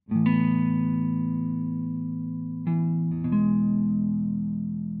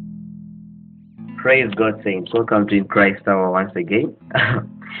Praise God, saints. Welcome to In Christ Hour once again.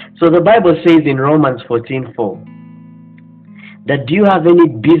 So the Bible says in Romans 14:4 that do you have any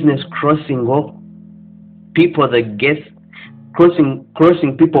business crossing off people the guest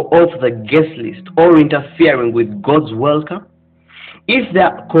crossing people off the guest list or interfering with God's welcome? If there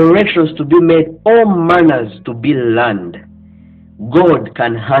are corrections to be made or manners to be learned, God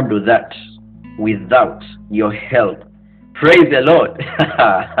can handle that without your help. Praise the Lord.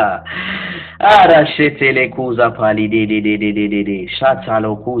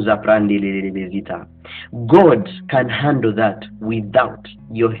 God can handle that without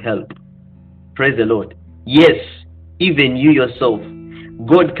your help. Praise the Lord. Yes, even you yourself,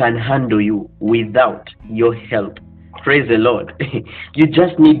 God can handle you without your help. Praise the Lord. You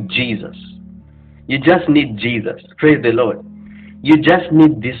just need Jesus. You just need Jesus. Praise the Lord. You just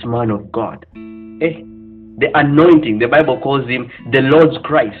need this man of God. The anointing. The Bible calls him the Lord's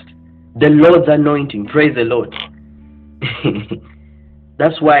Christ. The Lord's anointing. Praise the Lord.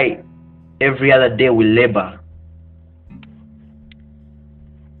 That's why every other day we labor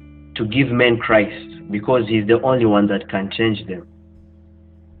to give men Christ, because he's the only one that can change them.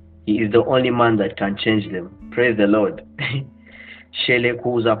 He is the only man that can change them. Praise the Lord.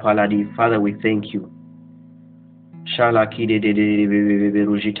 Father, we thank you.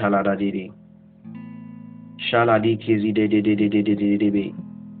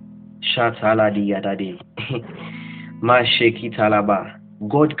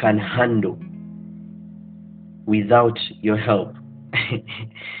 God can handle without your help.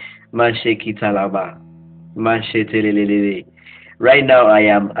 Right now I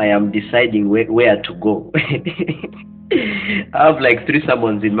am deciding where to go. I have like 3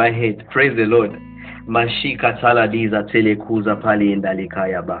 sermons in my head. Praise the Lord. Mashika taladiza telekuza pali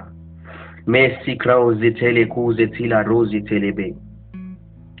indalikayaba. Mesikrauze telekuze tila rozi telebe.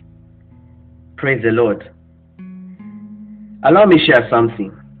 Praise the Lord. Allow me share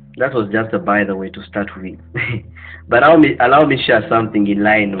something. That was just a by the way to start with. But allow me share something in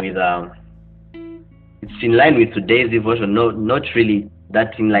line with it's in line with today's devotion. No, not really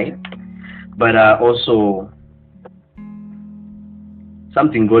that in line, but also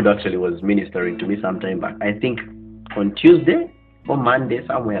something God actually was ministering to me sometime back. I think on Tuesday or Monday,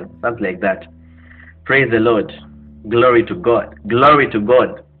 somewhere, something like that. Praise the Lord. Glory to God. Glory to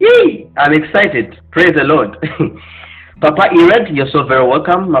God. Yay! I'm excited. Praise the Lord. Papa Ired, you're so very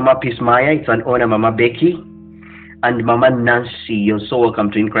welcome. Mama Peace Maya, it's an honor. Mama Becky and Mama Nancy, you're so welcome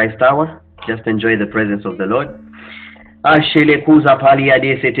to In Christ Hour. Just enjoy the presence of the Lord. I'm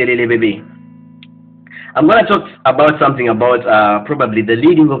going to talk about something about probably the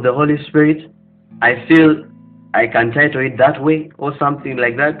leading of the Holy Spirit. I feel I can title it that way or something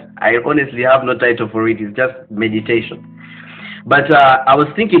like that. I honestly have no title for it. It's just meditation. But I was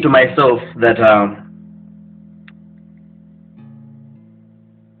thinking to myself that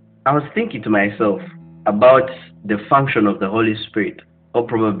about the function of the Holy Spirit, or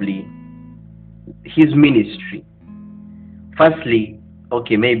probably his ministry. Firstly,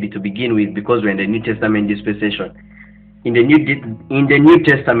 okay, maybe to begin with, because we're in the New Testament dispensation, in the New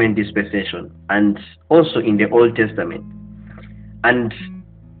Testament dispensation, and also in the Old Testament, and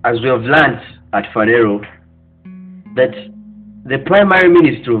as we have learned at Phaneroo, that the primary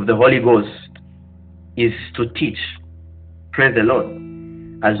ministry of the Holy Ghost is to teach. Praise the Lord.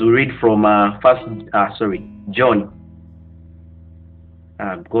 As we read from John.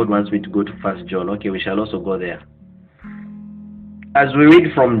 God wants me to go to 1 John. Okay, we shall also go there. As we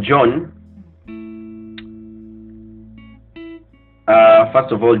read from John,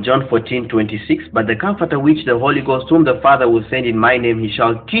 first of all, John 14:26. But the Comforter which the Holy Ghost, whom the Father will send in my name, he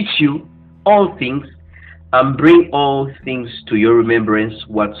shall teach you all things and bring all things to your remembrance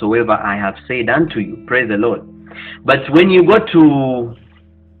whatsoever I have said unto you. Praise the Lord. But when you go to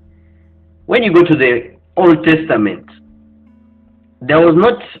the Old Testament, there was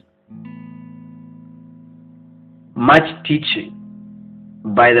not much teaching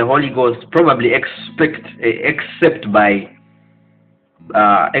by the Holy Ghost, probably except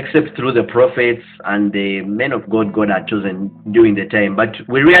through the prophets and the men of God had chosen during the time. But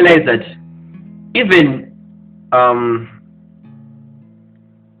we realize that even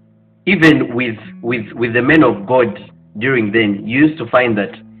with the men of God during then, you used to find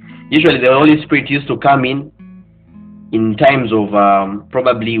that usually the Holy Spirit used to come in times of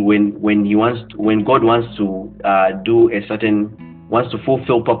probably when God wants to wants to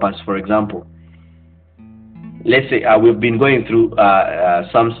fulfill purpose. For example, let's say we've been going through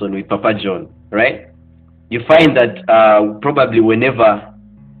Samson with Papa John, right? You find that probably whenever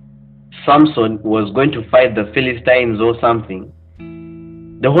Samson was going to fight the Philistines or something,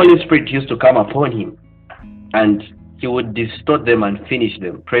 the Holy Spirit used to come upon him, and he would distort them and finish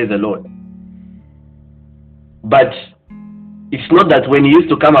them. Praise the Lord. But it's not that when he used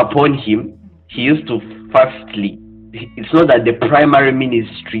to come upon him, he used to firstly, it's not that the primary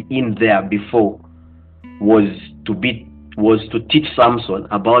ministry in there before was to teach Samson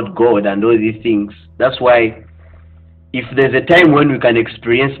about God and all these things. That's why if there's a time when we can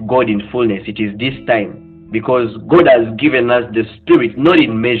experience God in fullness, it is this time, because God has given us the Spirit not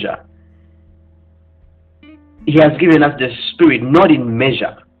in measure. He has given us the Spirit not in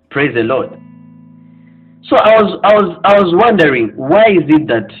measure. Praise the Lord. So I was wondering, why is it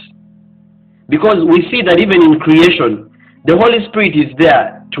that, because we see that even in creation, the Holy Spirit is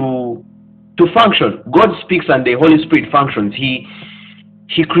there to function. God speaks and the Holy Spirit functions. He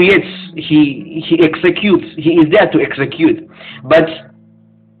creates, he executes. He is there to execute. But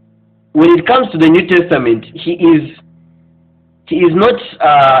when it comes to the New Testament, he is not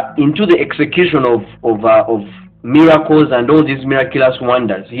into the execution of miracles and all these miraculous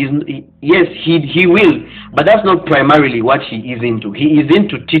wonders. Yes, he will, but that's not primarily what he is into. He is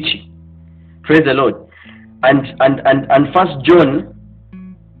into teaching. Praise the Lord. And First John,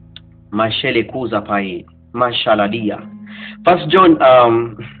 Mashele Kuzapai, Mashaladia. First John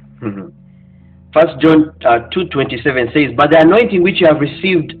 2:27 says, "But the anointing which you have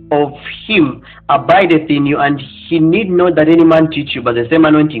received of him abideth in you, and he need not that any man teach you, but the same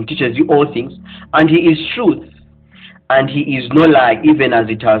anointing teaches you all things, and he is truth, and he is no lie, even as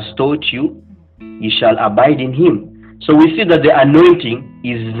it has taught you, ye shall abide in him." So we see that the anointing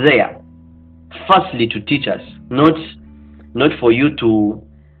is there, firstly to teach us, not for you to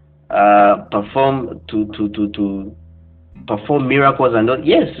perform miracles and all.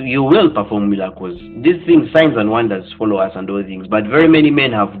 Yes, you will perform miracles. These things, signs and wonders follow us and all things. But very many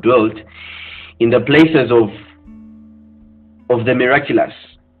men have dwelt in the places of the miraculous.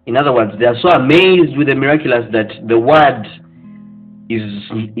 In other words, they are so amazed with the miraculous that the word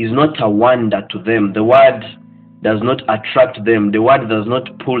is not a wonder to them. The word does not attract them. The word does not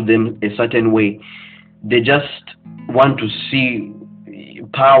pull them a certain way. They just want to see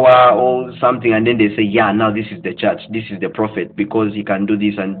power or something, and then they say, yeah, now this is the church, this is the prophet, because he can do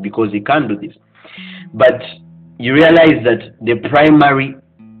this and because he can't do this. But you realize that the primary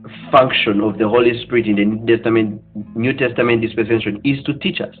function of the Holy Spirit in the New Testament dispensation is to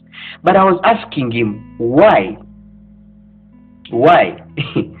teach us. But I was asking him, why?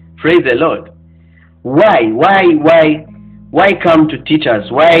 Praise the Lord. Why come to teach us?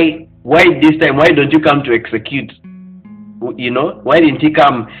 Why this time? Why don't you come to execute? You know, why didn't he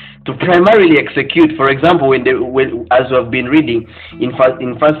come to primarily execute? For example, as we have been reading in First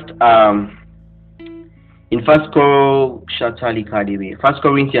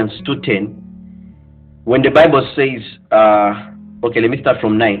Corinthians 2:10, when the Bible says, okay, let me start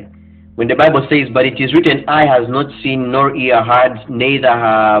from 9. When the Bible says, "But it is written, eye has not seen, nor ear heard, neither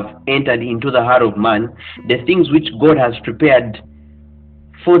have entered into the heart of man, the things which God has prepared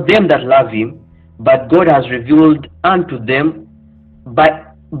for them that love him, but God has revealed unto them by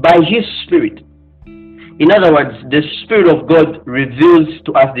his Spirit." In other words, the Spirit of God reveals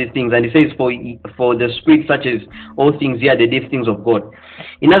to us these things, and he says, for the Spirit searches all things, here the deep things of God.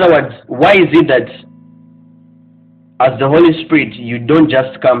 In other words, why is it that as the Holy Spirit, you don't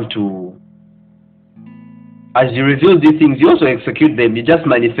just come to, as you reveal these things, you also execute them, you just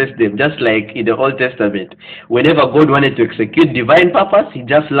manifest them, just like in the Old Testament. Whenever God wanted to execute divine purpose, he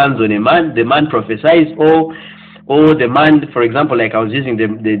just lands on a man, the man prophesies, or the man, for example, like I was using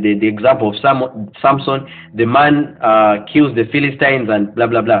the example of Samson, the man kills the Philistines and blah,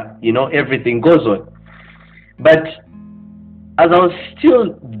 blah, blah. You know, everything goes on. But as I was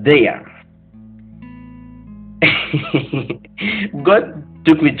still there, God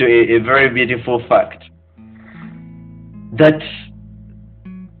took me to a very beautiful fact, that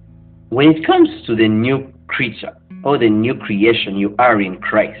when it comes to the new creature or the new creation you are in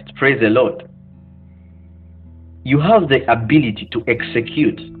Christ, praise the Lord, you have the ability to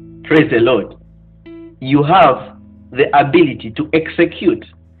execute. Praise the Lord. You have the ability to execute.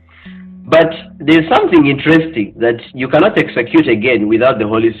 But there's something interesting, that you cannot execute again without the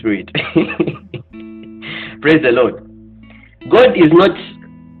Holy Spirit. Praise the Lord. God is not,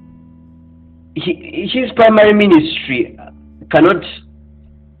 his primary ministry cannot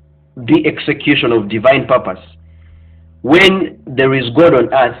be execution of divine purpose when there is God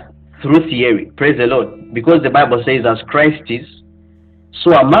on earth through theory. Praise the Lord. Because the Bible says, as Christ is,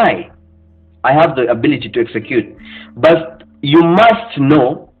 so am I. I have the ability to execute. But you must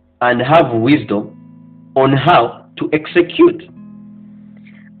know and have wisdom on how to execute.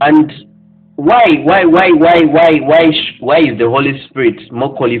 And why is the Holy Spirit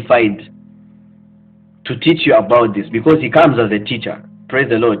more qualified to teach you about this? Because he comes as a teacher. Praise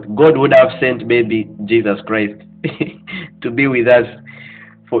the Lord. God would have sent maybe Jesus Christ to be with us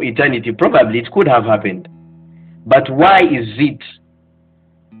for eternity. Probably it could have happened. But why is it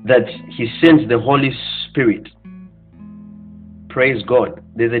that he sends the Holy Spirit? Praise God.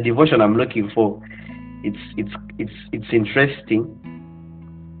 There's a devotion I'm looking for. It's interesting,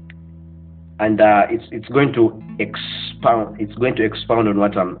 and it's going to expound. It's going to expound on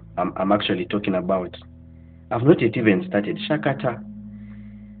what I'm actually talking about. I've not yet even started. Shakata.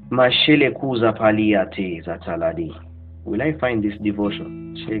 Mashele kuza paliate zataladi. Will I find this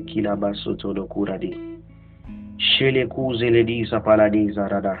devotion? Shekila basotolo kuradi. Shele kuzeledi zapaladi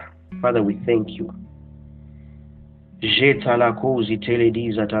zarada. Father, we thank you. Jetala kuzi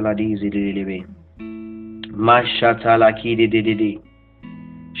teledi zataladi zilelebe. Mashatala kide de.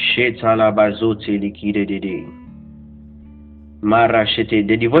 Shetala bazote likide de. Mara shete.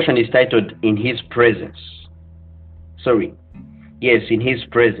 The devotion is titled In His Presence. Sorry. Yes, in His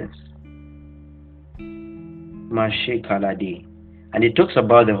presence. Mashekaladi. And it talks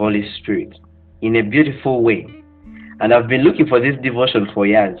about the Holy Spirit in a beautiful way. And I've been looking for this devotion for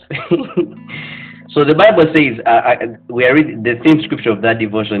years. So the Bible says, we are reading the theme scripture of that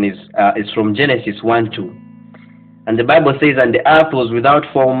devotion is from Genesis 1:2. And the Bible says, and the earth was without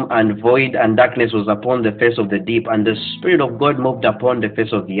form and void, and darkness was upon the face of the deep, and the Spirit of God moved upon the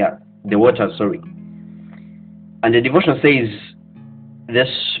face of the earth, the waters, sorry. And the devotion says, the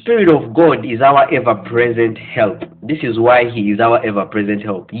Spirit of God is our ever-present help. This is why He is our ever-present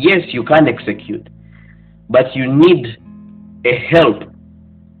help. Yes, you can execute, but you need a help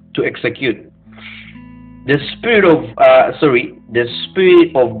to execute. The Spirit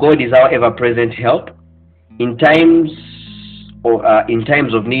of God is our ever-present help in times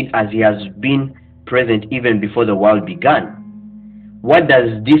of need, as He has been present even before the world began. What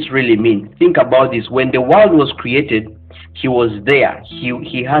does this really mean? Think about this. When the world was created, He was there.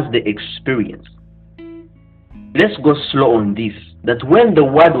 He has the experience. Let's go slow on this. That when the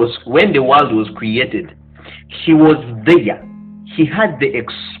world was created, He was there. He had the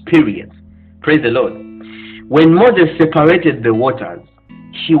experience. Praise the Lord. When Moses separated the waters,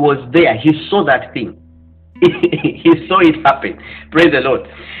 He was there. He saw that thing. He saw it happen. Praise the Lord.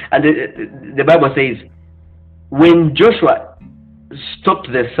 And the Bible says, when Joshua stopped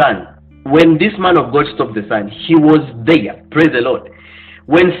the sun, when this man of God stopped the sun, he was there. Praise the Lord.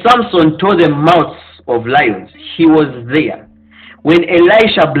 When Samson tore the mouths of lions, he was there. When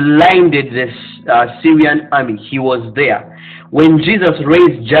Elisha blinded the Syrian army, he was there. When Jesus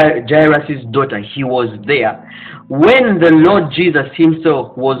raised Jairus' daughter, he was there. When the Lord Jesus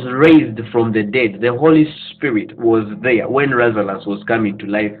himself was raised from the dead, the Holy Spirit was there. When Lazarus was coming to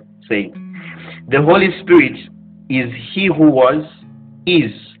life, saying, the Holy Spirit is He who was,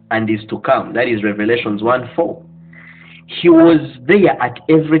 is, and is to come. That is Revelations 1:4. He was there at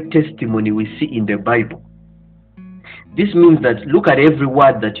every testimony we see in the Bible. This means that look at every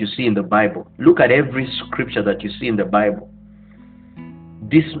word that you see in the Bible. Look at every scripture that you see in the Bible.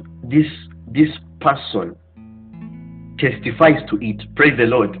 This person testifies to it. Praise the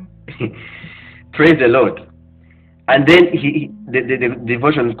Lord. Praise the Lord. And then the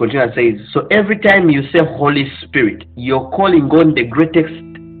devotion continues and says, so every time you say Holy Spirit, you're calling on the greatest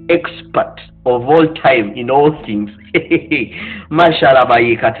expert of all time in all things. There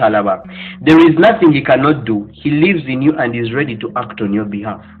is nothing He cannot do. He lives in you and is ready to act on your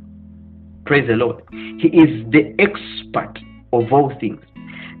behalf. Praise the Lord. He is the expert of all things.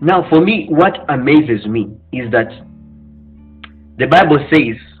 Now, for me, what amazes me is that the Bible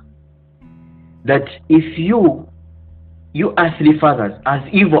says that if you earthly fathers, as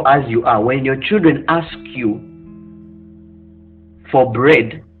evil as you are, when your children ask you for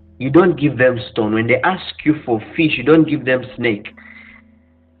bread, you don't give them stone. When they ask you for fish, you don't give them snake.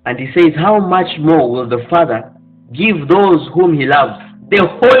 And He says, how much more will the Father give those whom He loves? The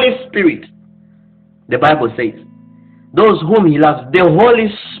Holy Spirit. The Bible says, those whom He loves, the Holy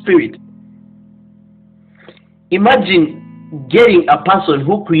Spirit. Imagine getting a person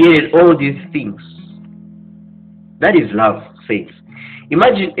who created all these things. That is love, says.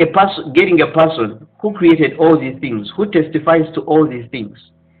 Imagine getting a person who created all these things, who testifies to all these things,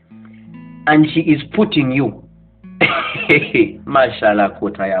 and He is putting you. Mashallah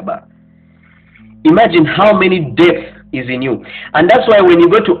kotayaba. Imagine how many depth is in you. And that's why when you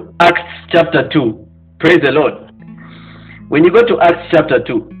go to Acts chapter 2, praise the Lord. When you go to Acts chapter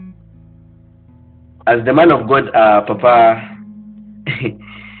 2, as the man of God, Papa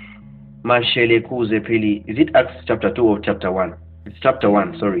Mashele Kuze Pili, is it Acts chapter 2 or chapter 1? It's chapter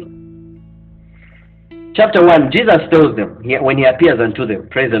 1, sorry. Chapter 1, Jesus tells them, when he appears unto them,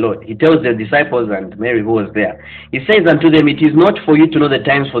 praise the Lord, he tells the disciples and Mary who was there, he says unto them, it is not for you to know the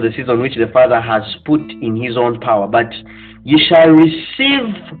times for the season which the Father has put in his own power, but ye shall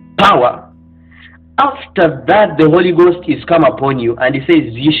receive power. After that, the Holy Ghost is come upon you, and he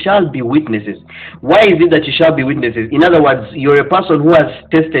says, ye shall be witnesses. Why is it that you shall be witnesses? In other words, you're a person who has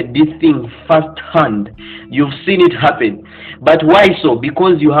tested this thing firsthand. You've seen it happen. But why so?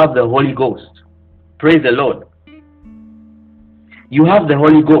 Because you have the Holy Ghost. Praise the Lord. You have the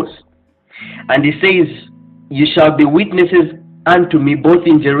Holy Ghost. And he says, you shall be witnesses unto me both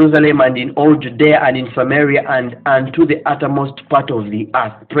in Jerusalem and in all Judea and in Samaria and unto the uttermost part of the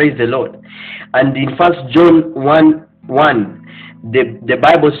earth. Praise the Lord. And in 1 John 1:1, the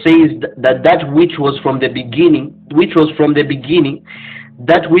Bible says that which was from the beginning,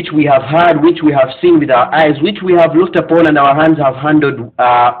 that which we have heard, which we have seen with our eyes, which we have looked upon and our hands have handled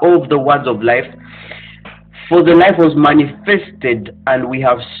of the words of life. For the life was manifested, and we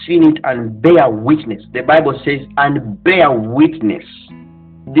have seen it and bear witness. The Bible says, and bear witness.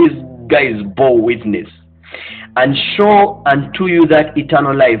 These guys bore witness. And show unto you that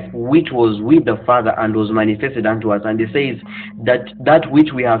eternal life which was with the Father and was manifested unto us. And he says that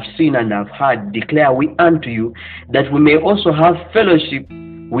which we have seen and have heard declare we unto you, that we may also have fellowship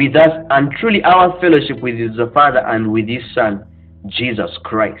with us, and truly our fellowship with the Father and with his Son, Jesus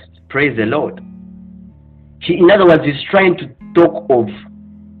Christ. Praise the Lord. In other words, he's trying to talk of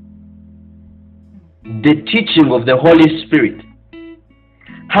the teaching of the Holy Spirit.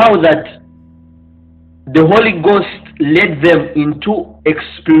 How that the Holy Ghost led them into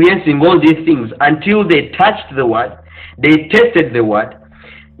experiencing all these things until they touched the Word, they tested the Word,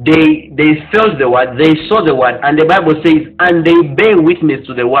 they felt the Word, they saw the Word, and the Bible says, and they bear witness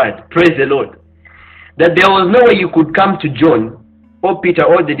to the Word. Praise the Lord. That there was no way you could come to John or Peter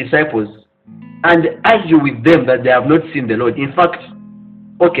or the disciples and argue with them that they have not seen the Lord. In fact,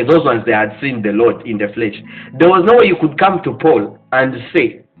 okay, those ones, they had seen the Lord in the flesh. There was no way you could come to Paul and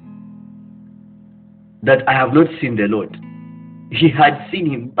say that I have not seen the Lord. He had seen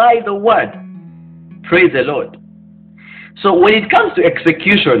him by the word. Praise the Lord. So when it comes to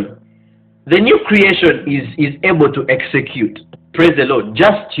execution, the new creation is able to execute. Praise the Lord.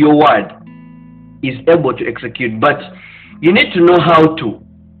 Just your word is able to execute, but you need to know how to.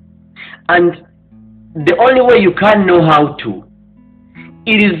 And the only way you can know how to,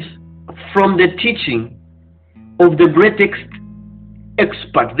 it is from the teaching of the greatest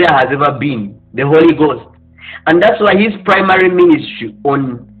expert there has ever been, the Holy Ghost. And that's why his primary ministry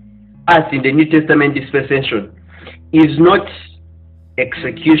on us in the New Testament dispensation is not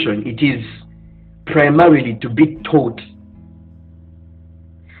execution. It is primarily to be taught.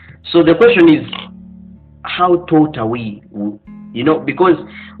 So the question is, how taught are we? You know, because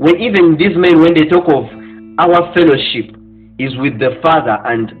when even these men, when they talk of our fellowship is with the Father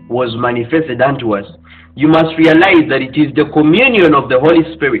and was manifested unto us, you must realize that it is the communion of the Holy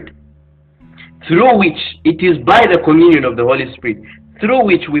Spirit, through which, it is by the communion of the Holy Spirit, through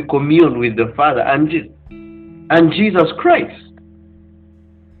which we commune with the Father and Jesus Christ.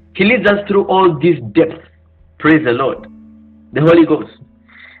 He leads us through all this depth. Praise the Lord. The Holy Ghost.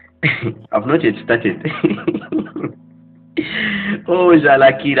 I've not yet started. Oh,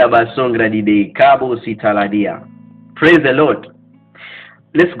 Jalakira Basongra Dide, Cabo Sitaladia. Praise the Lord.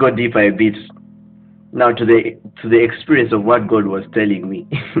 Let's go deeper a bit now to the experience of what God was telling me.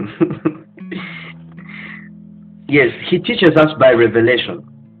 Yes, he teaches us by revelation.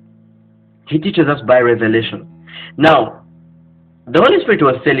 He teaches us by revelation. Now, the Holy Spirit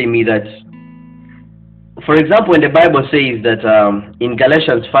was telling me that, for example, when the Bible says that in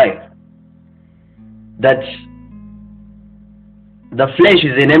Galatians 5, that the flesh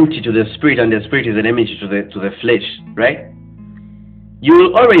is an enmity to the spirit and the spirit is an enmity to the flesh, right? You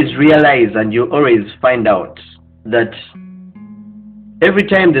will always realize and you'll always find out that every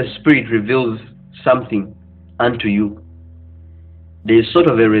time the Spirit reveals something unto you, there is sort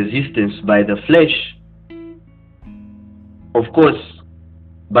of a resistance by the flesh. Of course,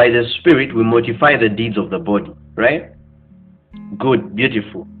 by the Spirit we mortify the deeds of the body, right? Good,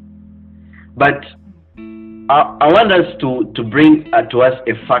 beautiful. But I want us to bring to us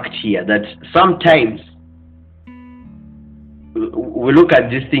a fact here that sometimes we look at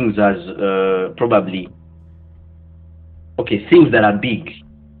these things as probably, okay, things that are big.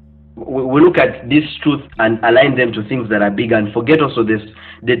 We look at this truth and align them to things that are big and forget also the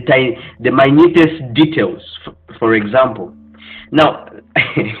minutest details, for example. Now,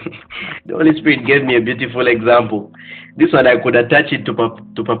 the Holy Spirit gave me a beautiful example. This one I could attach it to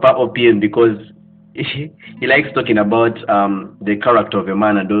Papa OPM because he likes talking about the character of a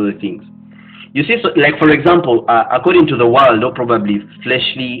man and other things. You see, so, like for example, according to the world, or probably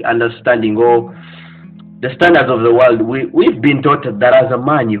fleshly understanding, or the standards of the world, we've been taught that as a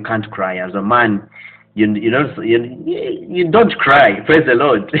man you can't cry. As a man, you don't cry. Praise the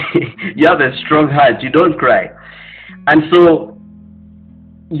Lord. You have a strong heart. You don't cry. And so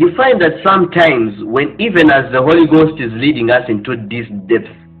you find that sometimes when, even as the Holy Ghost is leading us into this depth,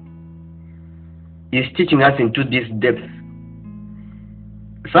 He's teaching us into this depth,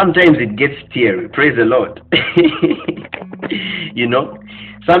 sometimes it gets teary. Praise the Lord.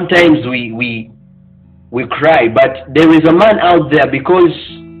 Sometimes we cry, but there is a man out there, because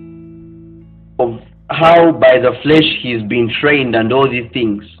of how by the flesh he's been trained and all these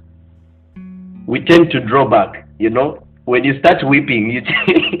things, we tend to draw back. When you start weeping,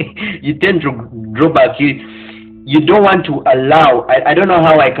 you tend to draw back. You don't want to allow. I don't know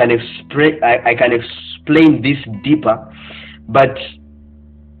how I can explain this deeper, but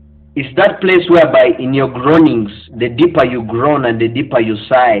it's that place whereby in your groanings, the deeper you groan and the deeper you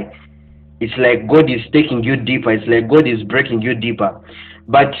sigh, it's like God is taking you deeper. It's like God is breaking you deeper.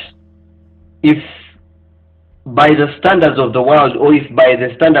 But if by the standards of the world, or if by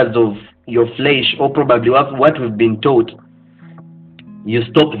the standards of your flesh, or probably what we've been taught, you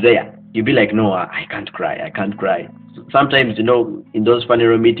stop there. You'll be like, no, I can't cry. I can't cry. Sometimes, in those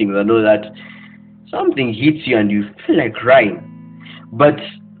funeral meetings, I know that something hits you and you feel like crying. But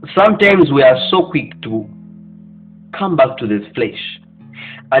sometimes we are so quick to come back to this flesh.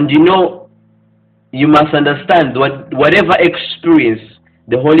 And you must understand whatever experience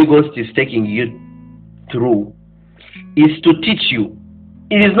the Holy Ghost is taking you through is to teach you.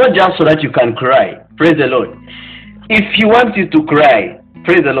 It is not just so that you can cry. Praise the Lord. If He wants you to cry,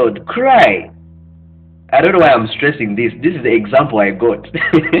 praise the Lord, cry. I don't know why I'm stressing this. This is the example I got.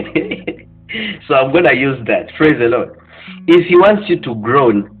 So I'm going to use that. Praise the Lord. If He wants you to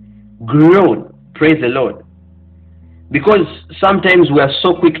groan, groan. Praise the Lord. Because sometimes we are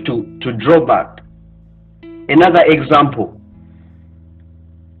so quick to draw back. Another example.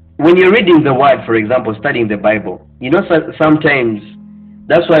 When you're reading the Word, for example, studying the Bible, sometimes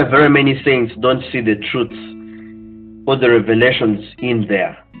that's why very many saints don't see the truths or the revelations in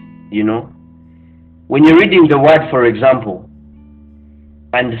there. When you're reading the Word, for example,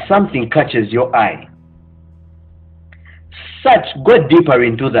 and something catches your eye, go deeper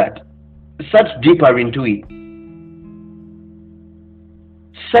into that. Search deeper into it.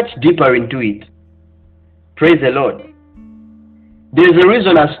 Search deeper into it. Praise the Lord. There's a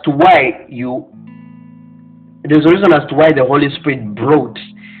reason as to why the Holy Spirit brought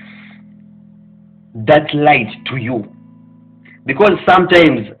that light to you. Because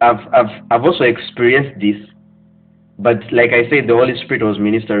sometimes I've also experienced this, but like I said, the Holy Spirit was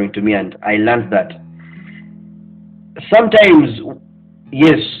ministering to me and I learned that sometimes,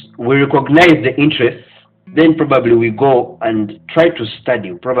 yes, we recognize the interests, then probably we go and try to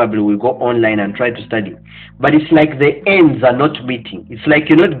study. Probably we go online and try to study. But it's like the ends are not meeting. It's like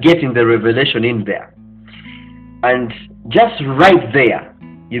you're not getting the revelation in there. And just right there,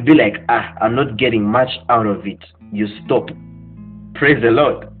 you'll be like, I'm not getting much out of it. You stop. Praise the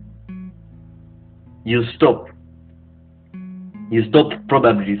Lord. You stop. You stop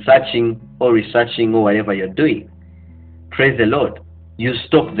probably researching or whatever you're doing. Praise the Lord. You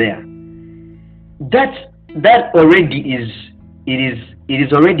stop there. That already it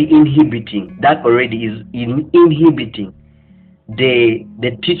is already inhibiting. That already is inhibiting the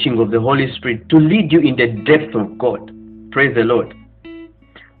teaching of the Holy Spirit to lead you in the depth of God. Praise the Lord.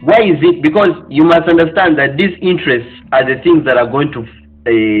 Why is it? Because you must understand that these interests are the things that are going to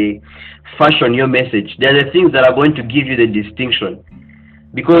fashion your message. They are the things that are going to give you the distinction.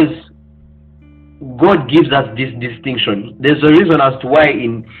 Because God gives us this distinction. There's a reason as to why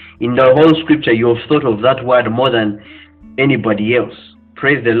in the whole scripture you have thought of that word more than anybody else.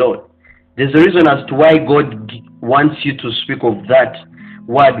 Praise the Lord. There's a reason as to why God wants you to speak of that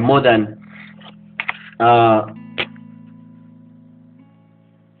word more than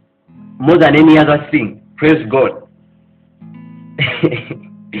any other thing. Praise God.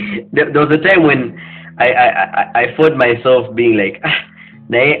 There was a time when I found myself being like,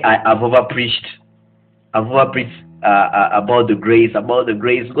 I've over preached about the grace.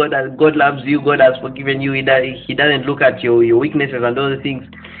 God loves you. God has forgiven you. He doesn't look at your weaknesses and other things.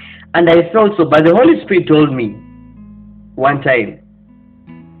 And I felt so, but the Holy Spirit told me one time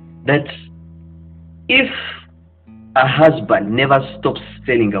that if a husband never stops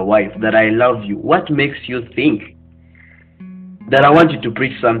telling a wife that I love you, what makes you think that I want you to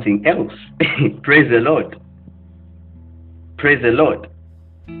preach something else? Praise the Lord. Praise the Lord.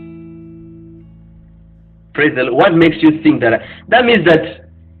 Praise the Lord. What makes you think that? That means that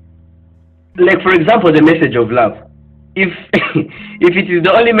like for example, the message of love. If if it is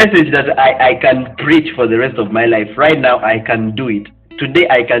the only message that I can preach for the rest of my life, right now I can do it. Today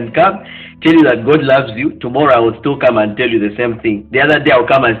I can come tell you that God loves you. Tomorrow I will still come and tell you the same thing. The other day I'll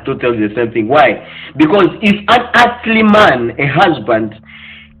come and still tell you the same thing. Why? Because if an earthly man, a husband,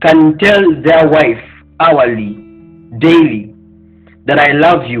 can tell their wife hourly, daily, that I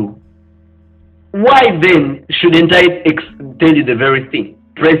love you, why then shouldn't I tell you the very thing?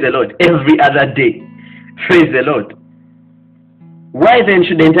 Praise the Lord. Every other day. Praise the Lord. Why then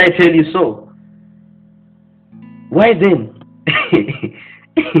shouldn't I tell you so? Why then?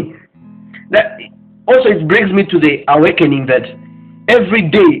 That also, it brings me to the awakening that every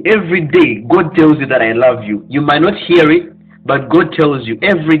day, God tells you that I love you. You might not hear it, but God tells you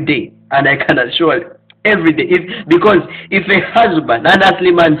every day, and I can assure you, every day. Because if a husband, an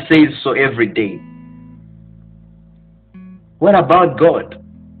earthly man, says so every day, what about God?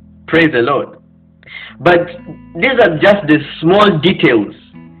 Praise the Lord. But these are just the small details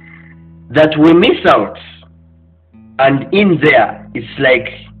that we miss out, and in there, it's like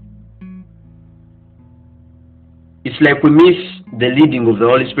we miss the leading of the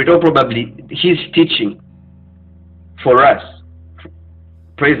Holy Spirit, or probably His teaching for us.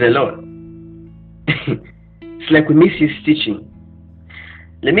 Praise the Lord. It's like we miss His teaching.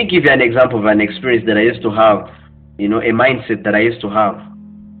 Let me give you an example of an experience that I used to have, a mindset that I used to have.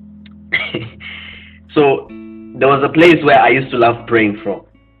 So there was a place where I used to love praying from,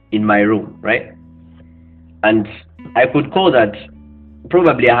 in my room, right? And I could call that,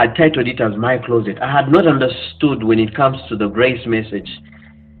 probably I had titled it as my closet. I had not understood when it comes to the grace message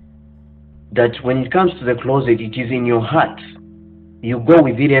that when it comes to the closet, it is in your heart. You go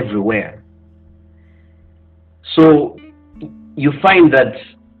with it everywhere. So you find that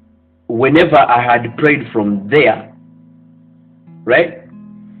whenever I had prayed from there, right?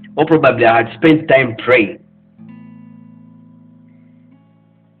 Or probably I had spent time praying,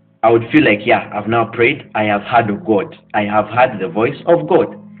 I would feel like, yeah, I've now prayed, I have heard of God, I have heard the voice of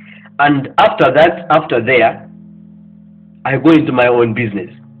God. And after there, I go into my own business.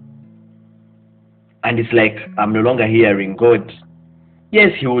 And it's like, I'm no longer hearing God.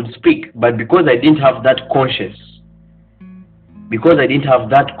 Yes, He would speak, but because I didn't have that conscience,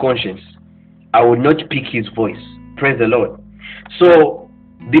 I would not pick His voice. Praise the Lord. So,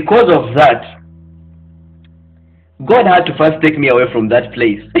 because of that, God had to first take me away from that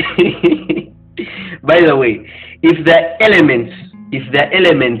place. By the way, if there are elements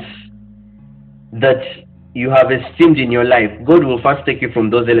that you have esteemed in your life, God will first take you from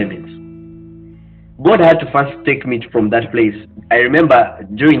those elements. God had to first take me from that place. I remember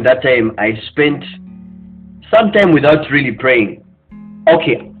during that time, I spent some time without really praying.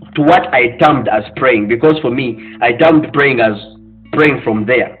 Okay, to what I termed as praying, because for me, I termed praying as praying from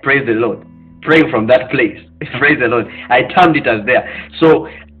there. Praise the Lord. Praying from that place. Praise the Lord. I termed it as there. So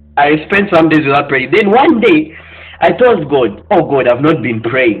I spent some days without praying. Then one day, I told God, oh God, I've not been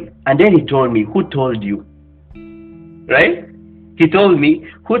praying. And then He told me, who told you? Right? He told me,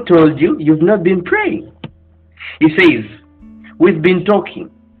 who told you you've not been praying? He says, we've been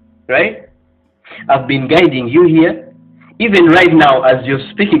talking. Right? I've been guiding you here. Even right now, as you're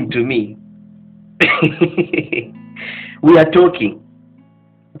speaking to me, we are talking.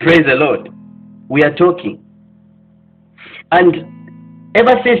 Praise the Lord. We are talking. And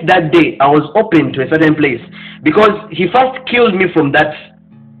ever since that day, I was open to a certain place, because He first killed me from that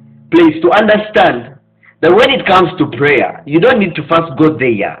place to understand that when it comes to prayer, you don't need to first go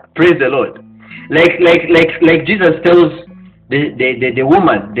there. Praise the Lord. Like Jesus tells the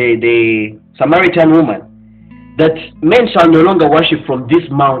woman, the Samaritan woman, that men shall no longer worship from this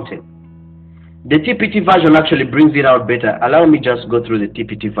mountain. The TPT version actually brings it out better. Allow me just go through the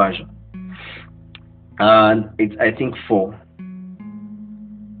TPT version. And it's, I think, 4.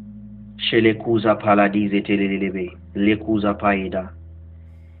 Shelekuza paladize telelebe, lekuza paida,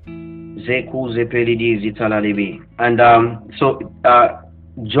 zekuze pelidizi talalebe. And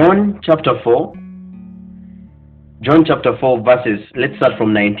John chapter 4, verses, let's start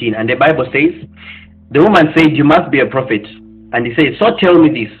from 19. And the Bible says, the woman said, you must be a prophet. And he says, so tell me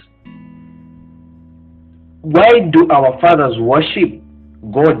this. Why do our fathers worship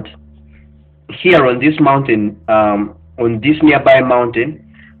God here on this mountain, on this nearby mountain,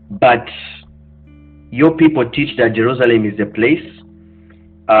 but your people teach that Jerusalem is the place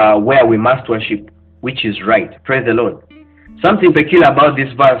where we must worship, which is right. Praise the Lord. Something peculiar about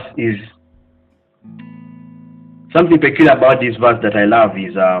this verse that I love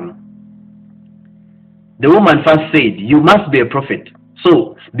is the woman first said, you must be a prophet.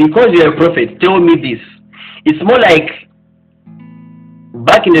 So, because you're a prophet, tell me this. It's more like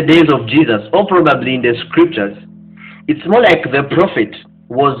back in the days of Jesus, or probably in the scriptures, it's more like the prophet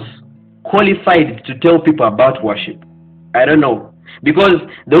was qualified to tell people about worship. I don't know. Because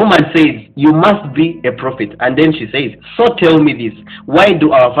the woman says, you must be a prophet. And then she says, so tell me this. Why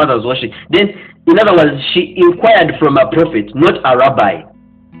do our fathers worship? Then, in other words, she inquired from a prophet, not a rabbi.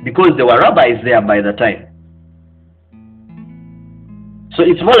 Because there were rabbis there by the time. So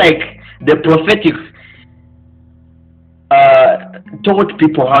it's more like the prophetic taught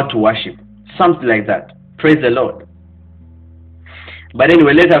people how to worship. Something like that. Praise the Lord. But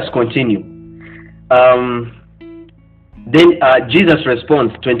anyway, let us continue. Then Jesus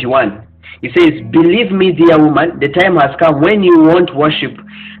responds, 21. He says, believe me, dear woman, the time has come when you won't worship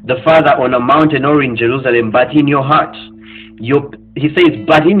the Father on a mountain or in Jerusalem, but in your heart. He says,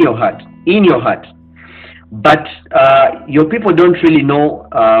 but in your heart. In your heart. But your people don't really know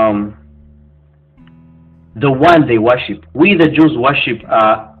the one they worship. We the Jews worship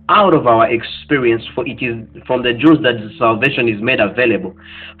out of our experience, for it is from the Jews that the salvation is made available.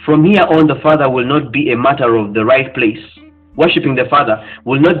 From here on, the Father will not be a matter of the right place. Worshipping the Father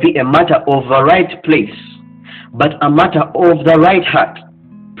will not be a matter of the right place, but a matter of the right heart.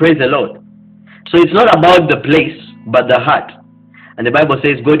 Praise the Lord. So it's not about the place, but the heart. And the Bible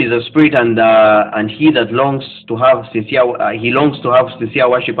says God is a spirit, and he that longs to have sincere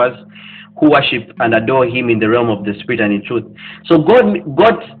worshippers who worship and adore him in the realm of the spirit and in truth. So God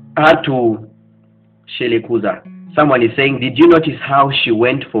had to Shelekuza. Someone is saying, did you notice how she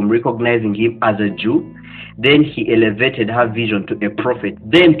went from recognizing him as a Jew? Then he elevated her vision to a prophet,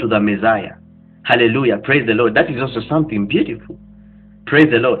 then to the Messiah. Hallelujah. Praise the Lord. That is also something beautiful. Praise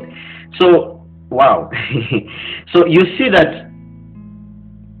the Lord. So, wow. So you see that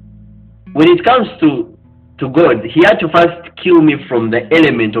when it comes to God, he had to first kill me from the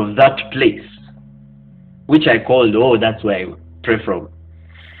element of that place, which I called, that's where I pray from,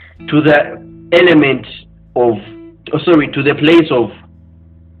 to the element of, to the place of,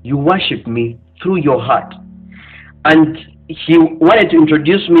 you worship me through your heart. And he wanted to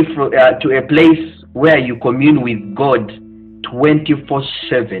introduce me to a place where you commune with God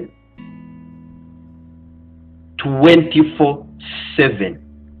 24/7. 24/7.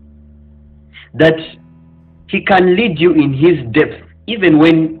 That he can lead you in his depth, even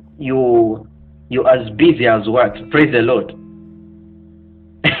when you're as busy as what? Praise the Lord.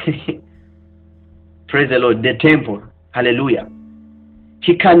 Praise the Lord. The temple. Hallelujah.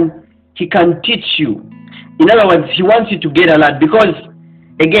 He can teach you. In other words, he wants you to get alert, because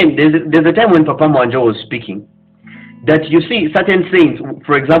again, there's a time when Papa Mwanjo was speaking that you see certain things,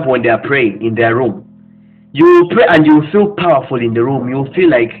 for example, when they are praying in their room, you pray and you feel powerful in the room. You feel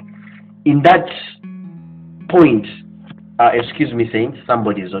like in that point, excuse me, saints,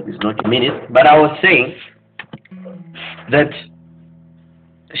 somebody is not a minute, but I was saying that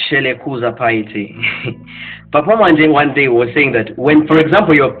Shelekuza Paiti. Papa Manje one day was saying that when, for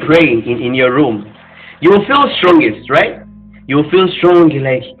example, you're praying in your room, you will feel strongest, right? You will feel strong,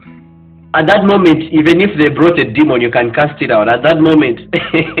 like at that moment, even if they brought a demon, you can cast it out. At that moment,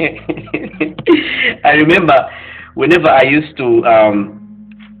 I remember whenever I used to,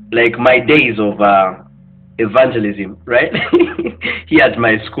 like my days of evangelism, right? Here at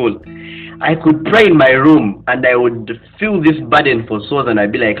my school, I could pray in my room and I would feel this burden for souls, and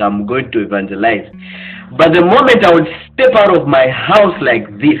I'd be like, I'm going to evangelize. But the moment I would step out of my house like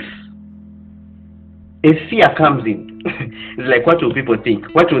this, a fear comes in. It's like, what will people think?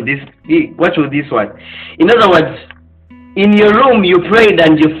 What will this one? In other words, in your room you prayed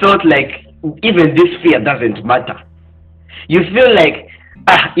and you felt like even this fear doesn't matter. You feel like,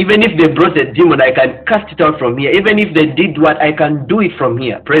 even if they brought a demon, I can cast it out from here. Even if they did what, I can do it from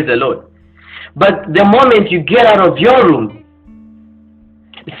here. Praise the Lord. But the moment you get out of your room,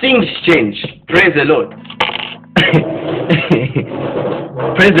 things change. Praise the Lord.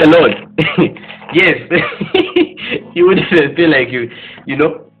 Praise the Lord. Yes. You wouldn't feel like you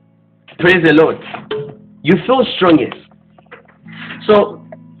know. Praise the Lord. You feel strongest. So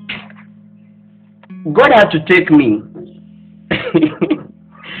God had to take me.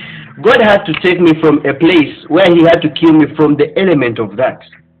 God had to take me from a place where he had to kill me from the element of that.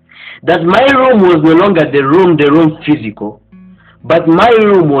 That my room was no longer the room physical, but my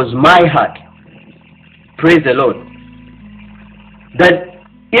room was my heart. Praise the Lord. That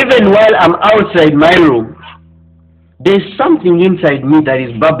even while I'm outside my room, there's something inside me that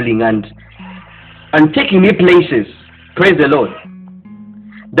is bubbling and taking me places. Praise the Lord.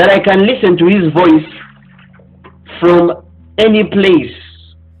 That I can listen to his voice from any place,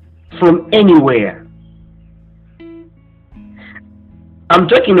 from anywhere. I'm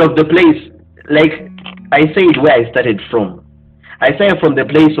talking of the place, like I said, where I started from. I say from the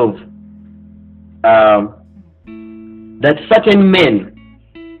place of that certain men,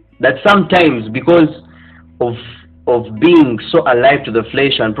 that sometimes because of being so alive to the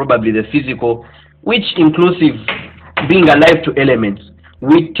flesh and probably the physical, which inclusive being alive to elements,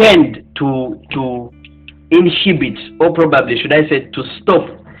 we tend to inhibit, or probably should I say to stop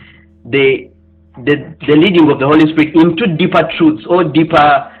the leading of the Holy Spirit into deeper truths or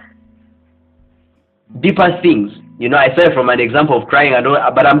deeper things. You know, I said from an example of crying,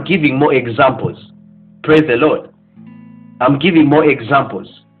 but I'm giving more examples. Praise the Lord. I'm giving more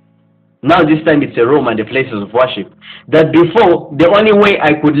examples. Now this time it's a room and the places of worship. That before, the only way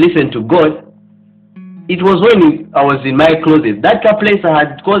I could listen to God, it was when I was in my closet. That place I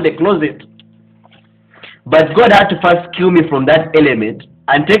had called the closet. But God had to first kill me from that element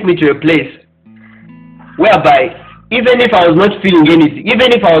and take me to a place whereby even if I was not feeling anything,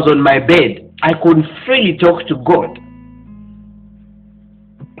 even if I was on my bed, I could freely talk to God.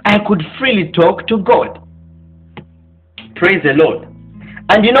 I could freely talk to God. Praise the Lord.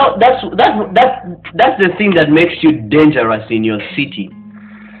 And you know, that's the thing that makes you dangerous in your city.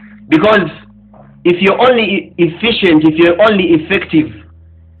 Because if you're only efficient, if you're only effective,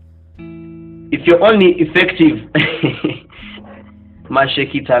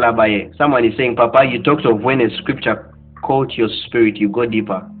 someone is saying, Papa, you talked of when a scripture caught your spirit, you go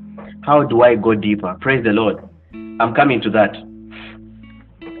deeper. How do I go deeper? Praise the Lord. I'm coming to that.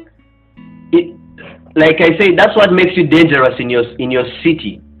 Like I say, that's what makes you dangerous in your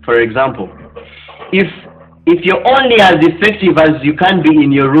city. For example, if you're only as effective as you can be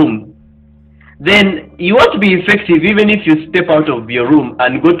in your room, then you want to be effective even if you step out of your room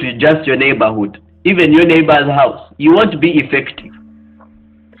and go to just your neighborhood, even your neighbor's house. You want to be effective.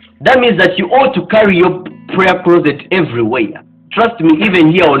 That means that you ought to carry your prayer closet everywhere. Trust me,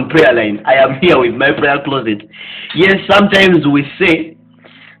 even here on prayer line, I am here with my prayer closet. Yes, sometimes we say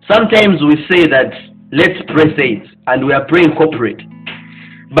that let's pray saints, and we are praying corporate.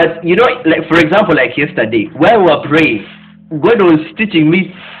 But you know, like for example, like yesterday, while we were praying, God was teaching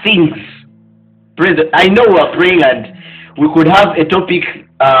me things. I know we are praying, and we could have a topic,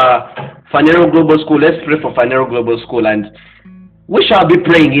 Phaneroo Global School. Let's pray for Phaneroo Global School, and we shall be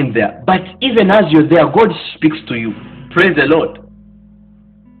praying in there. But even as you're there, God speaks to you. Praise the Lord.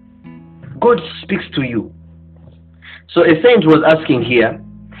 God speaks to you. So a saint was asking here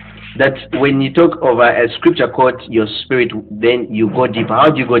that when you talk over a scripture called your spirit, then you go deeper. How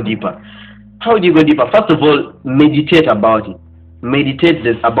do you go deeper? How do you go deeper? First of all, meditate about it. Meditate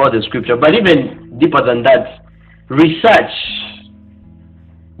about the scripture. But even deeper than that, research.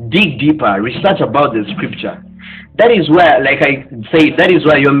 Dig deeper. Research about the scripture. That is where, like I say, that is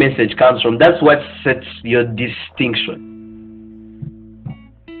where your message comes from. That's what sets your distinction.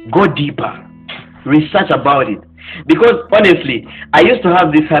 Go deeper. Research about it. Because honestly, I used to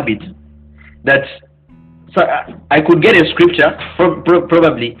have this habit that I could get a scripture,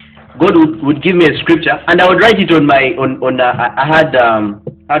 probably God would give me a scripture, and I would write it on my I had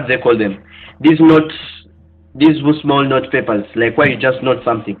how do they call them? These notes, these small note papers, like where you just note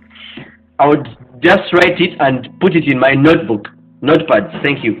something. I would just write it and put it in my notepad,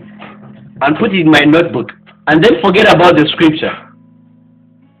 thank you, and put it in my notebook, and then forget about the scripture.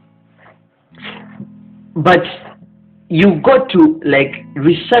 But you got to like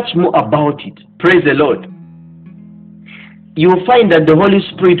research more about it. Praise the Lord. You will find that the Holy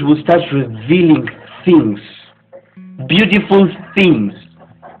Spirit will start revealing things, beautiful things.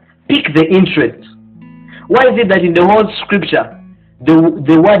 Pick the interest. Why is it that in the whole scripture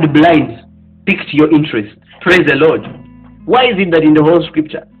the word blind picked your interest? Praise the Lord. Why is it that in the whole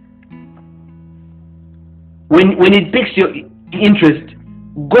scripture, when it picks your interest,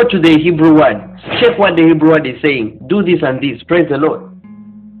 go to the Hebrew word, check what the Hebrew word is saying, do this and this. Praise the Lord.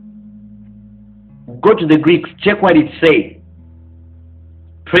 Go to the Greek, check what it's saying.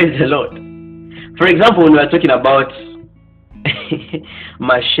 Praise the Lord. For example, when we are talking about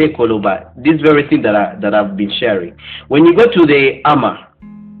Mashe Koloba, this very thing that I've been sharing. When you go to the armor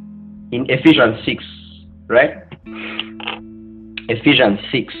in Ephesians 6, right? Ephesians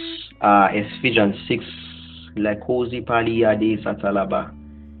 6, like Hosi Palia de Satalaba.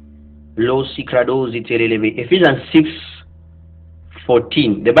 Ephesians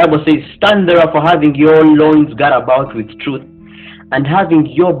 6:14. The Bible says, stand therefore having your loins girt about with truth, and having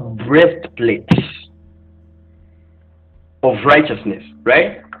your breastplate of righteousness.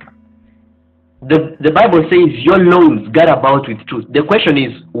 Right? The Bible says your loins girt about with truth. The question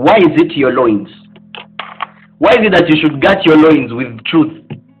is, why is it your loins? Why is it that you should girt your loins with truth?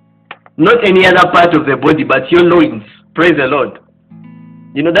 Not any other part of the body, but your loins. Praise the Lord.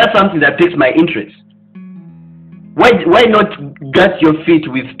 You know, that's something that piques my interest. Why not gut your feet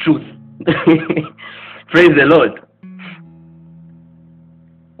with truth? Praise the Lord.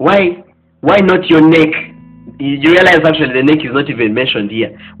 Why not your neck? You realize actually the neck is not even mentioned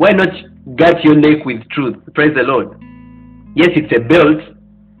here. Why not gut your neck with truth? Praise the Lord. Yes, it's a belt.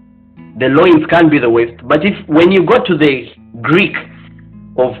 The loins can be the waist. But if when you go to the Greek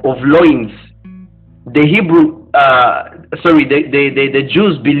of loins, the Hebrew, the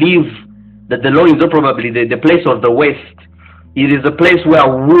Jews believe that the loins, or probably the place of the waist, it is a place where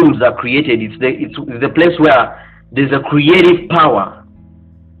wombs are created. It's the place where there's a creative power.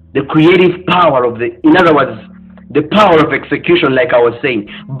 The creative power of in other words, the power of execution, like I was saying.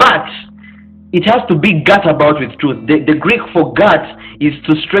 But it has to be gut about with truth. The Greek for gut is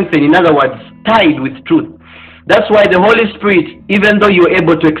to strengthen, in other words, tied with truth. That's why the Holy Spirit, even though you're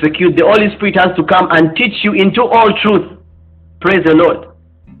able to execute, the Holy Spirit has to come and teach you into all truth. Praise the Lord.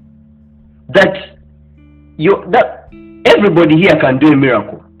 That everybody here can do a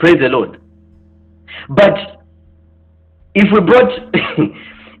miracle. Praise the Lord. But if we brought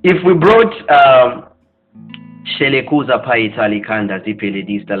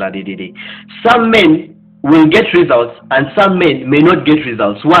some men will get results and some men may not get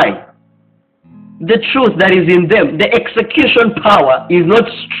results. Why? The truth that is in them, the execution power is not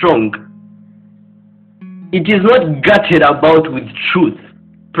strong. It is not gutted about with truth.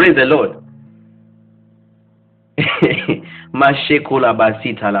 Praise the Lord.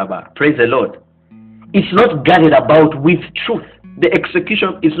 Praise the Lord. It's not guarded about with truth. The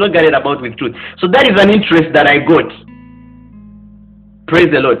execution is not guarded about with truth. So that is an interest that I got. Praise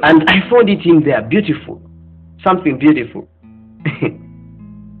the Lord. And I found it in there. Beautiful. Something beautiful.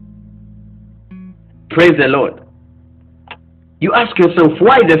 Praise the Lord. You ask yourself,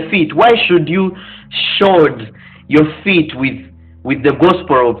 why the feet? Why should you shod your feet with the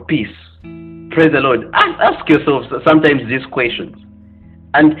gospel of peace? Praise the Lord. Ask yourself sometimes these questions.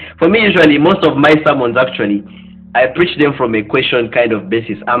 And for me, usually, most of my sermons, actually, I preach them from a question kind of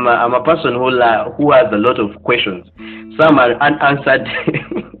basis. I'm a person who has a lot of questions. Some are unanswered.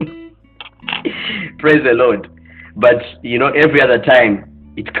 Praise the Lord. But, every other time,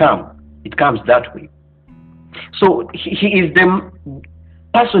 it comes that way. So, he is the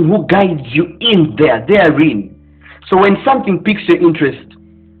person who guides you therein. So, when something piques your interest,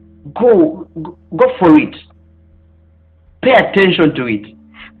 go for it. Pay attention to it.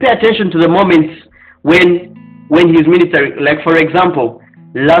 Pay attention to the moments when he's ministering. Like, for example,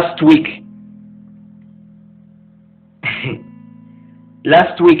 last week,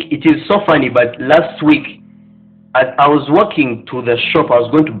 it is so funny, but last week, I was walking to the shop. I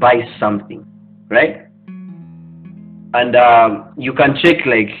was going to buy something, right? And you can check,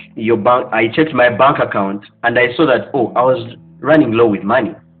 like, your bank. I checked my bank account, and I saw that, I was running low with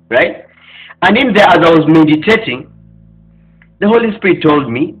money, right? And in there, as I was meditating, the Holy Spirit told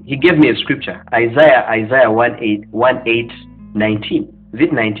me, he gave me a scripture, Isaiah 19. Is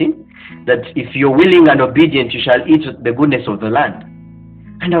it 19? That if you're willing and obedient, you shall eat the goodness of the land.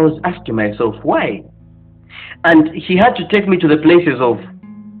 And I was asking myself, why? And he had to take me to the places of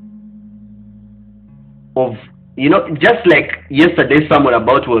just like yesterday, someone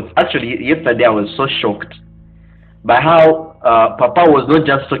about was, actually yesterday I was so shocked by how Papa was not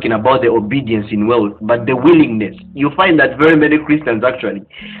just talking about the obedience in wealth, but the willingness. You find that very many Christians actually,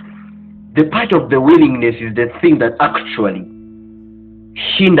 the part of the willingness is the thing that actually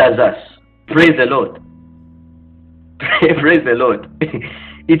hinders us. Praise the Lord. Praise the Lord.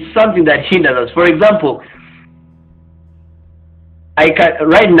 It's something that hinders us. For example,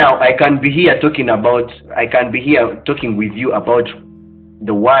 right now I can be here talking with you about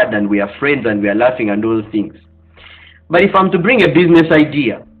the word, and we are friends and we are laughing and all those things. But if I'm to bring a business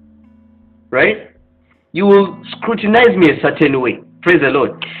idea, right, you will scrutinize me a certain way. Praise the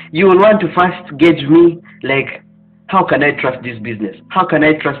Lord. You will want to first gauge me, like, how can I trust this business? How can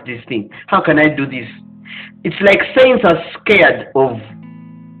I trust this thing? How can I do this? It's like saints are scared of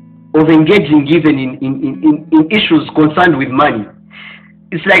engaging even in issues concerned with money.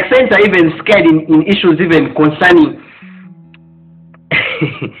 It's like saints are even scared in issues even concerning,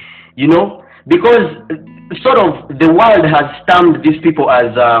 because sort of the world has stamped these people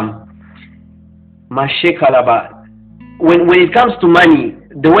as Mashekalaba. When it comes to money,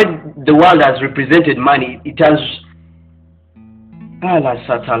 the way the world has represented money, it has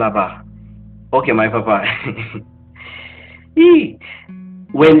okay, my papa.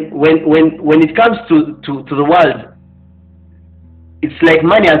 when it comes to the world, it's like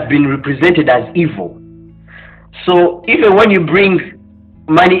money has been represented as evil. So even when you bring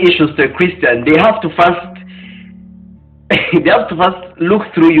money issues to a Christian, they have to first look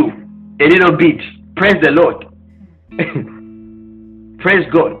through you a little bit. Praise the Lord. Praise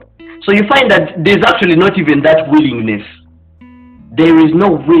God. So you find that there's actually not even that willingness. There is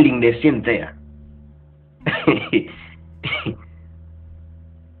no willingness in there.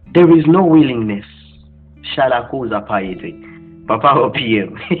 There is no willingness. Shalakuza paete. Papa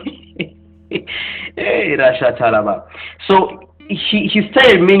PM. So he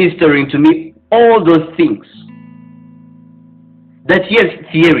started ministering to me all those things. That yes,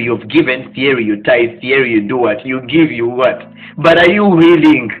 theory you've given, theory you tithe, theory you do what, you give, you what. But are you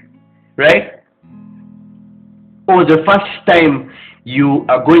willing? Right? Or the first time you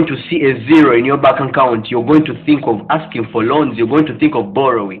are going to see a zero in your bank account, you're going to think of asking for loans, you're going to think of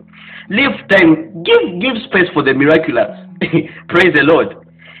borrowing. Leave time, give space for the miraculous. Praise the Lord.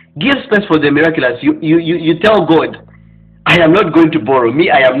 Give space for the miraculous. You tell God, I am not going to borrow. Me,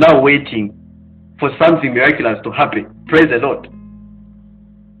 I am now waiting for something miraculous to happen. Praise the Lord.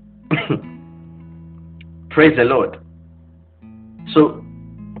 Praise the Lord. So,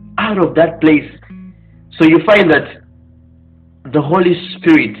 out of that place, so you find that the Holy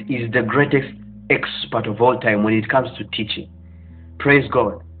Spirit is the greatest expert of all time when it comes to teaching. Praise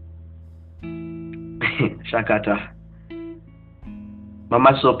God. Shakata.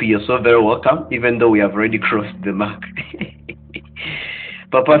 Mama Sophie, you're so very welcome, even though we have already crossed the mark.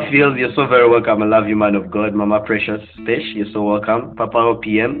 Papa Fields, you're so very welcome. I love you, man of God. Mama Precious Fish, you're so welcome. Papa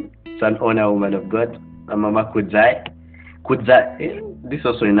OPM, it's an honor, woman of God. And Mama Kudzai. Kudzai, this is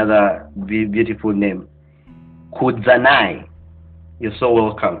also another beautiful name. Kudzanai, you're so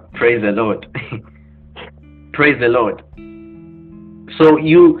welcome. Praise the Lord. Praise the Lord. So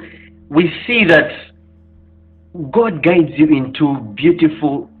we see that God guides you into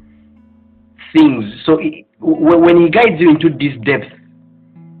beautiful things. So when he guides you into this depth,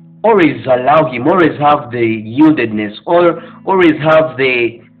 always allow him, always have the yieldedness, or always have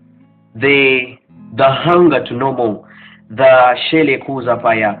the hunger to know more, the shele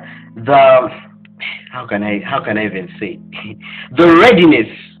kuzapaya, the how can I even say the readiness.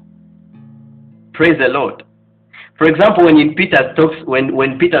 Praise the Lord. For example, when Peter talks,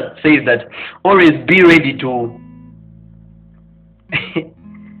 when Peter says that always be ready to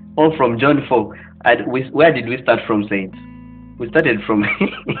all from John 4, and where did we start from, saints? We started from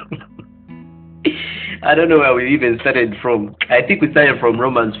I don't know where we even started from. I think we started from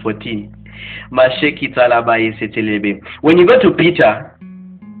Romans 14. When you go to Peter,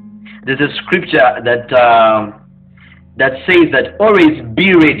 there's a scripture that says that always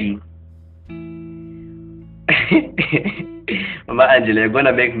be ready. Mama Angela, you're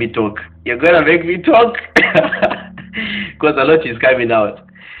gonna make me talk. You're gonna make me talk because a lot is coming out.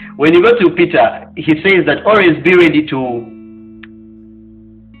 When you go to Peter, he says that always be ready to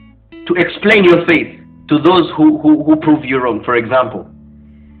explain your faith to those who prove you wrong. For example,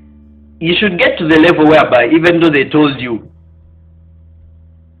 you should get to the level whereby even though they told you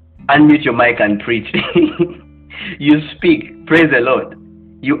unmute your mic and preach, you speak. Praise the Lord.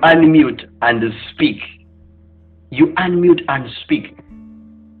 You unmute and speak. You unmute and speak.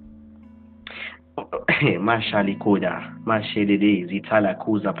 Oh,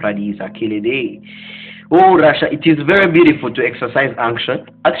 Rasha, it is very beautiful to exercise unction.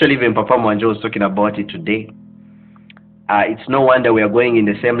 Actually, even Papa Mwanjo was talking about it today. It's no wonder we are going in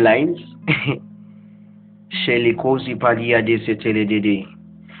the same lines.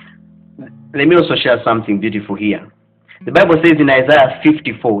 Let me also share something beautiful here. The Bible says in Isaiah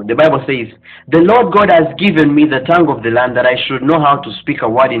 54, the Bible says, the Lord God has given me the tongue of the land, that I should know how to speak a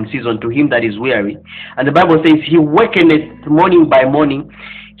word in season to him that is weary. And the Bible says, he wakeneth morning by morning,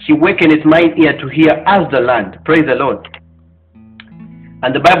 he wakeneth mine ear to hear as the land. Praise the Lord.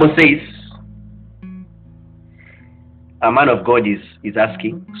 And the Bible says, a man of God is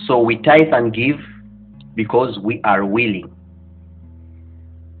asking, so we tithe and give because we are willing.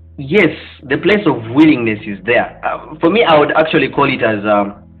 Yes, the place of willingness is there. For me, I would actually call it as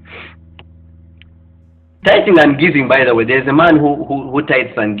tithing and giving. By the way, there's a man who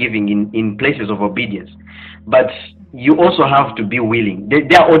tithes and giving in places of obedience. But you also have to be willing.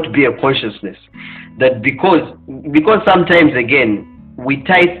 There ought to be a consciousness that because sometimes, again, we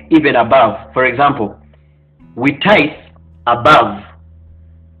tithe even above. For example, we tithe above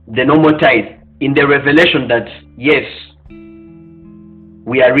the normal tithe in the revelation that, yes,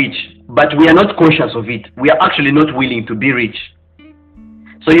 we are rich, but we are not conscious of it. We are actually not willing to be rich.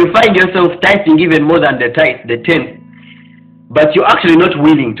 So you find yourself tithing even more than the tithe, the 10, but you're actually not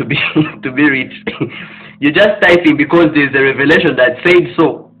willing to be rich. You're just tithing because there's a revelation that said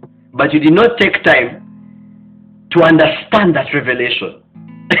so, but you did not take time to understand that revelation.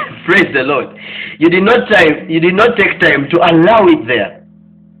 Praise the Lord. You did not take time to allow it there.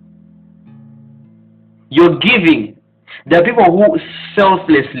 You're giving There are people who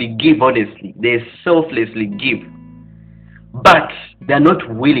selflessly give, honestly. They selflessly give. But they're not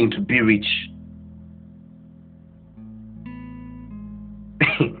willing to be rich.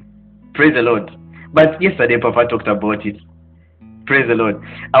 Praise the Lord. But yesterday Papa talked about it. Praise the Lord.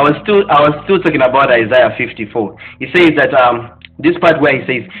 I was still talking about Isaiah 54. He says that this part where he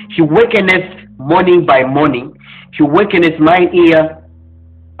says, He wakeneth morning by morning, He wakeneth mine ear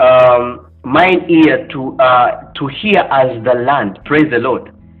to hear as the land. Praise the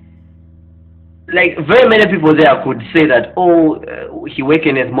Lord. Like very many people there could say that, He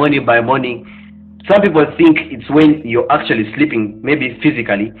wakeneth morning by morning. Some people think it's when you're actually sleeping, maybe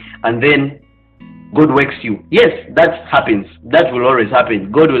physically, and then God wakes you. Yes, that happens. That will always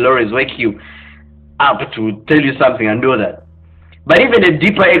happen. God will always wake you up to tell you something and do that. But even a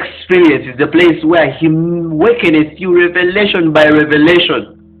deeper experience is the place where He wakeneth you revelation by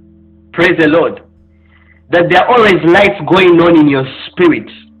revelation. Praise the Lord. That there are always lights going on in your spirit.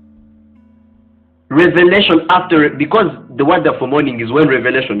 Revelation after, because the wonderful morning is when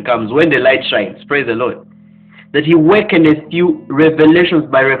revelation comes, when the light shines. Praise the Lord. That He wakeneth you revelations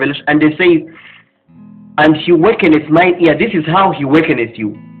by revelation. And they say, and He wakeneth mine ear. This is how He wakeneth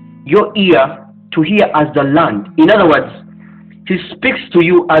you. Your ear to hear as the land. In other words, He speaks to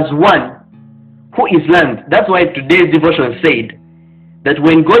you as one who is land. That's why today's devotion said that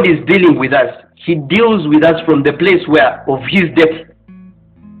when God is dealing with us, He deals with us from the place where of His depth.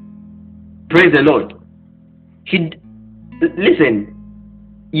 Praise the Lord. Listen,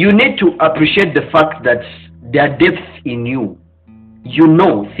 you need to appreciate the fact that there are depths in you. You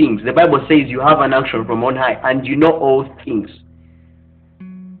know things. The Bible says you have an action from on high and you know all things.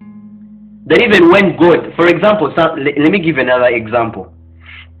 That even when God, for example, let me give another example.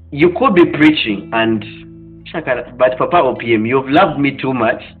 You could be preaching and, but Papa OPM, you've loved me too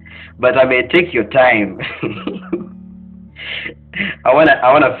much, but I may take your time. I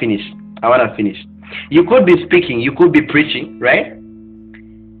wanna finish. You could be speaking, you could be preaching, right?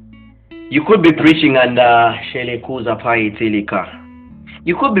 You could be preaching and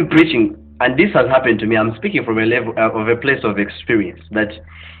you could be preaching, and this has happened to me. I'm speaking from a level of a place of experience, that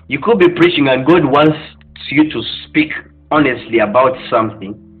you could be preaching and God wants you to speak honestly about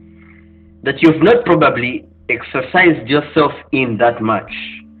something that you've not probably exercised yourself in that much,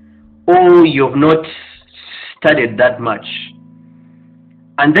 or you've not studied that much.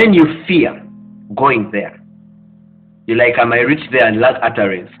 And then you fear going there. You're like, I might reach there and lack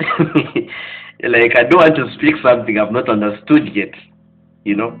utterance. You're like, I don't want to speak something I've not understood yet.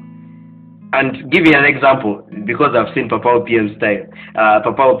 You know? And give you an example, because I've seen Papa OPM's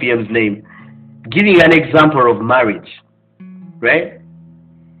Papa OPM's name. Giving an example of marriage. Right?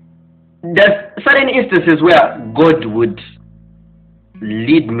 There's certain instances where God would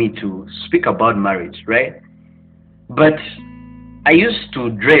lead me to speak about marriage, right? But I used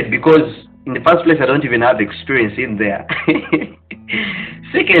to dread, because in the first place I don't even have experience in there.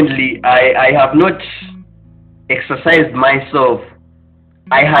 Secondly, I have not exercised myself.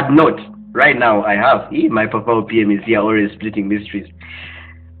 I had not. Right now I have. My Papa OPM is here always splitting mysteries.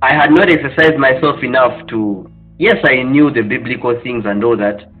 I had not exercised myself enough to, yes, I knew the biblical things and all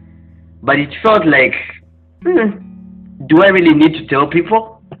that, but it felt like, do I really need to tell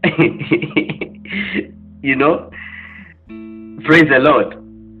people? You know? Praise the Lord.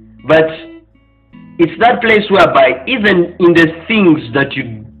 But it's that place whereby even in the things that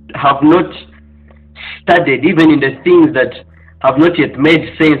you have not studied, even in the things that have not yet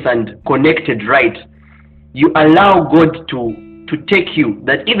made sense and connected right, you allow God to take you.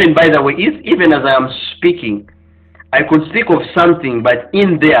 That even, by the way, even as I am speaking, I could speak of something, but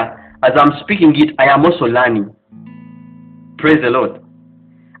in there, as I'm speaking it, I am also learning. Praise the Lord.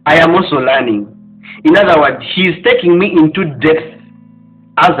 I am also learning. In other words, He is taking me into depth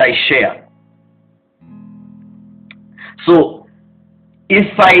as I share. So,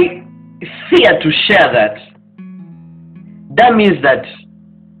 if I fear to share that, that means that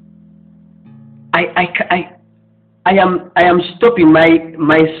I am stopping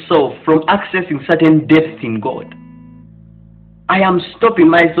myself from accessing certain depth in God. I am stopping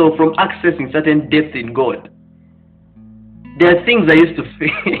myself from accessing certain depth in God. There are things I used to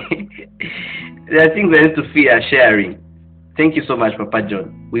fear. There are things I used to fear sharing. Thank you so much, Papa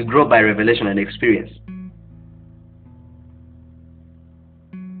John. We grow by revelation and experience.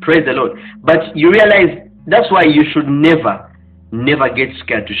 Praise the Lord. But you realize that's why you should never get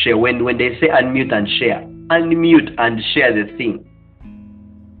scared to share. When they say unmute and share, unmute and share the thing.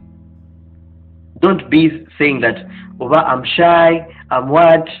 Don't be saying that, oh, I'm shy, I'm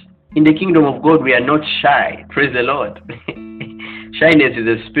what? In the kingdom of God, we are not shy. Praise the Lord. Shyness is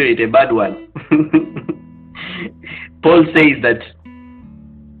a spirit, a bad one. Paul says that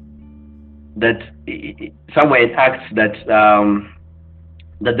somewhere in Acts that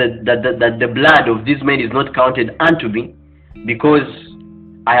that the blood of these men is not counted unto me, because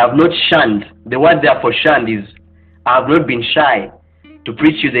I have not shunned. The word therefore shunned is I have not been shy to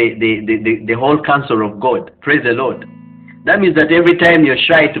preach you the whole counsel of God. Praise the Lord. That means that every time you're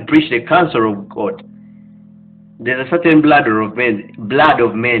shy to preach the counsel of God, there's a certain blood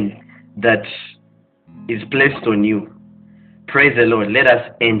of men that is placed on you. Praise the Lord. Let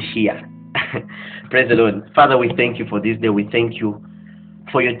us end here. Praise the Lord. Father, we thank you for this day. We thank you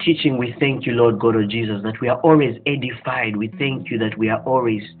for your teaching. We thank you, Lord God of Jesus, that we are always edified. We thank you that we are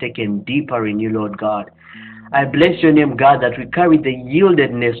always taken deeper in you, Lord God. I bless your name, God, that we carry the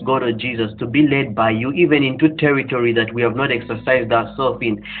yieldedness, God of Jesus, to be led by you, even into territory that we have not exercised ourselves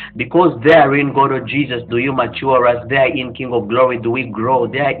in. Because therein, God of Jesus, do you mature us? Therein, King of Glory, do we grow?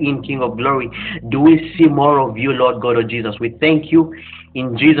 Therein, King of Glory, do we see more of you, Lord God of Jesus? We thank you.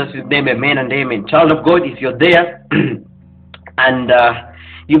 In Jesus' name, amen and amen. Child of God, if you're there and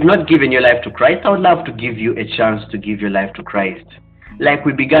you've not given your life to Christ, I would love to give you a chance to give your life to Christ. Like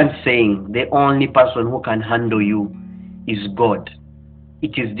we began saying, the only person who can handle you is God.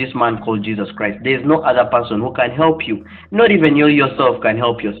 It is this man called Jesus Christ. There is no other person who can help you. Not even you yourself can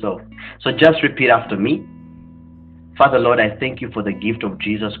help yourself. So just repeat after me. Father, Lord, I thank you for the gift of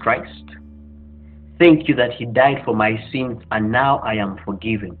Jesus Christ. Thank you that he died for my sins and now I am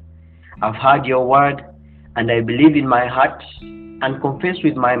forgiven. I've heard your word and I believe in my heart and confess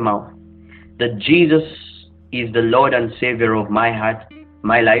with my mouth that Jesus is the Lord and Savior of my heart,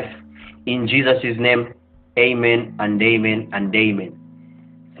 my life. In Jesus' name, amen and amen and amen.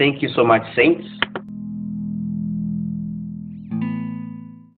 Thank you so much, saints.